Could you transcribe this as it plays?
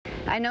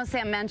I know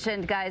Sam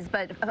mentioned, guys,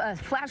 but a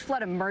flash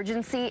flood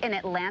emergency in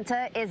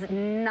Atlanta is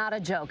not a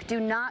joke. Do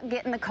not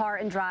get in the car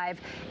and drive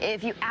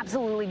if you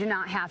absolutely do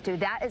not have to.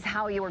 That is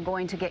how you are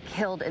going to get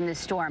killed in this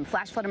storm.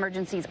 Flash flood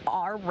emergencies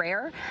are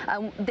rare.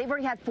 They've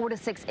already had 4 to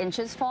 6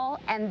 inches fall,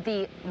 and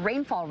the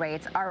rainfall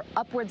rates are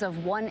upwards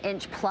of 1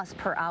 inch plus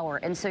per hour.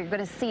 And so you're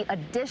going to see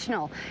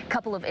additional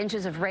couple of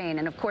inches of rain.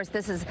 And of course,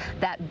 this is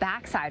that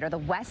backside or the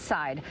west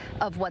side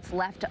of what's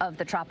left of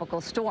the tropical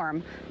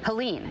storm,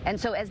 Helene. And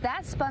so as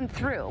that spun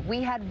through,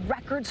 we had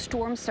record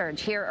storm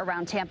surge here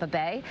around Tampa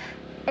Bay,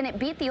 and it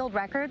beat the old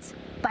records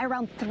by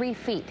around 3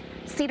 feet.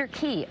 Cedar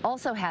Key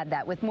also had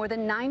that with more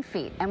than 9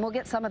 feet, and we'll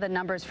get some of the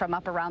numbers from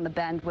up around the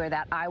bend where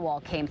that eye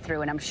wall came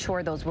through, and I'm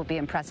sure those will be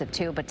impressive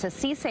too. But to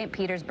see St.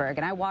 Petersburg,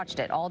 and I watched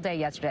it all day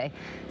yesterday,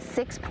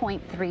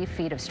 6.3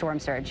 feet of storm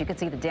surge. You can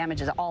see the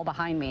damage is all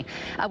behind me.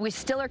 We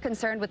still are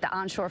concerned with the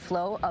onshore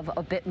flow of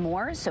a bit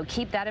more, so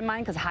keep that in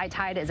mind because high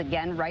tide is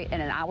again right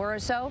in an hour or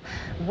so.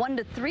 1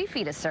 to 3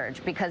 feet of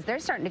surge because they're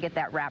starting to get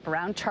that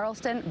wraparound.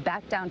 Charleston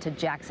back down to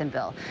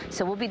Jacksonville.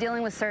 So we'll be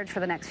dealing with surge for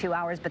the next few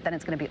hours, but then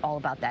it's going to be all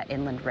about that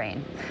inland rain.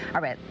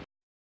 All right.